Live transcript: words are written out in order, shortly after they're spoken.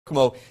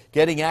Kokomo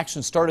getting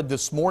action started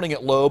this morning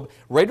at Loeb.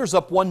 Raiders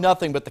up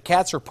 1-0, but the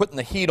Cats are putting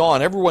the heat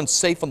on. Everyone's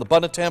safe on the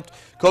bunt attempt.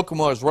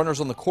 Kokomo has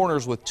runners on the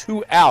corners with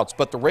 2 outs,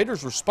 but the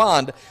Raiders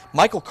respond.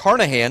 Michael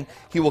Carnahan,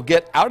 he will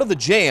get out of the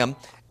jam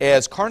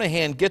as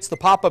Carnahan gets the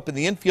pop-up in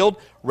the infield.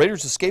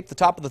 Raiders escape the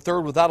top of the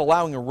third without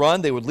allowing a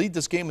run. They would lead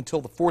this game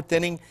until the 4th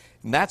inning,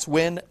 and that's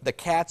when the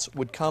Cats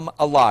would come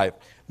alive.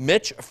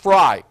 Mitch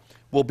Fry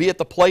will be at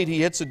the plate.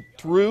 He hits it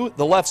through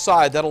the left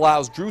side. That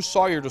allows Drew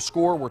Sawyer to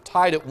score. We're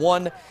tied at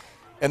 1.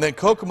 And then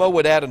Kokomo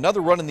would add another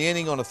run in the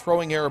inning on a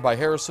throwing error by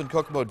Harrison.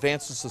 Kokomo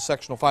advances to the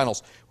sectional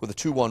finals with a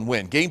 2-1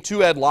 win. Game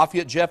 2 had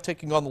Lafayette Jeff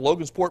taking on the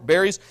Logansport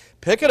Berries.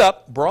 Pick it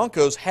up.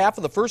 Broncos half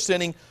of the first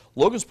inning.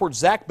 Logansport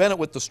Zach Bennett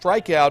with the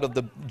strikeout of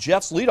the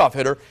Jeff's leadoff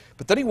hitter.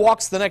 But then he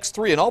walks the next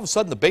 3, and all of a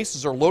sudden the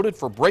bases are loaded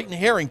for Brayton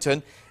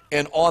Harrington.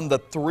 And on the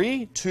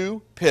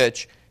 3-2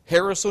 pitch,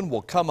 Harrison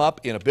will come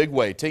up in a big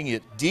way, taking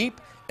it deep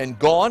and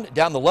gone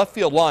down the left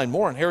field line.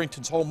 More on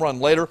Harrington's home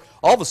run later.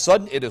 All of a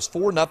sudden, it is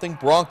 4-0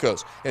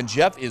 Broncos. And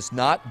Jeff is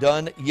not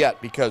done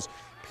yet because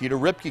Peter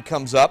Ripke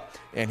comes up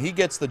and he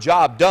gets the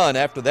job done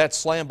after that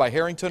slam by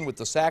Harrington with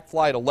the sac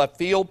fly to left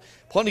field.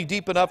 Plenty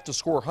deep enough to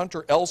score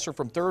Hunter Elser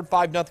from third.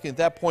 5-0 at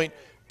that point.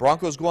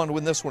 Broncos go on to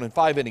win this one in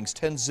 5 innings.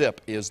 10-zip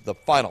is the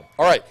final.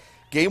 All right.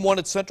 Game 1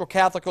 at Central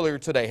Catholic earlier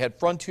today had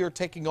Frontier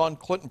taking on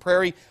Clinton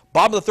Prairie.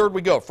 Bottom of the third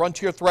we go.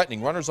 Frontier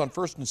threatening. Runners on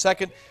first and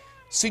second.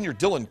 Senior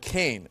Dylan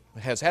Kane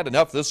has had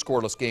enough of this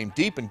scoreless game.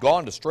 Deep and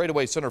gone to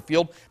straightaway center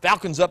field.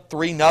 Falcons up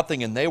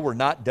 3-0, and they were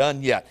not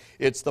done yet.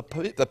 It's the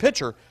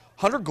pitcher,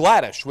 Hunter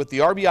Gladish, with the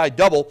RBI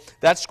double.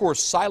 That scores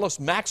Silas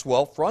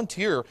Maxwell.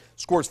 Frontier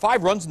scores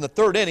 5 runs in the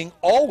 3rd inning,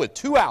 all with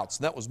 2 outs,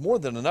 and that was more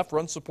than enough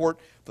run support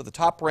for the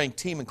top-ranked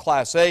team in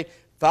Class A.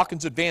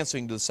 Falcons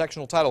advancing to the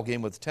sectional title game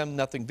with a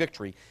 10-0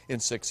 victory in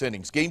 6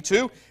 innings. Game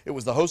 2, it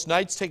was the host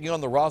Knights taking on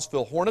the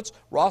Rossville Hornets.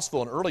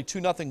 Rossville an early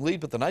 2-0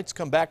 lead, but the Knights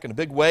come back in a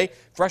big way.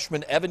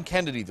 Freshman Evan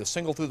Kennedy, the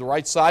single through the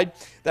right side.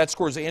 That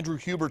scores Andrew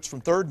Huberts from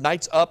third.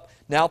 Knights up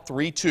now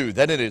 3-2.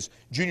 Then it is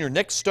junior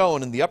Nick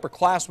Stone and the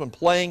upperclassman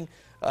playing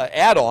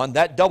add-on.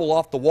 That double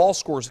off the wall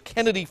scores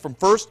Kennedy from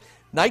first.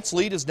 Knights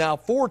lead is now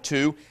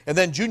 4-2, and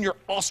then junior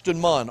Austin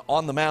Munn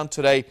on the mound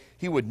today.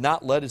 He would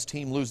not let his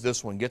team lose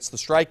this one. Gets the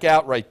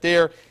strikeout right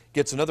there,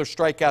 gets another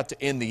strikeout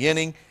to end the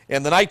inning,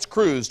 and the Knights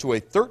cruise to a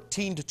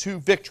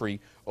 13-2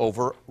 victory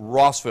over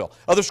Rossville.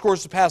 Other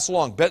scores to pass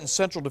along. Benton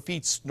Central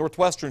defeats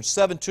Northwestern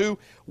 7-2.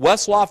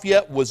 West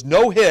Lafayette was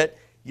no hit,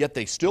 yet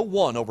they still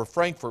won over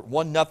Frankfort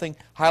 1-0.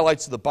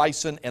 Highlights of the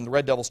Bison and the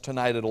Red Devils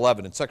tonight at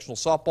 11. In sectional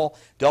softball,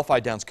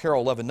 Delphi downs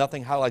Carroll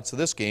 11-0. Highlights of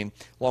this game,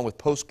 along with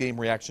post-game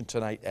reaction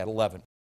tonight at 11.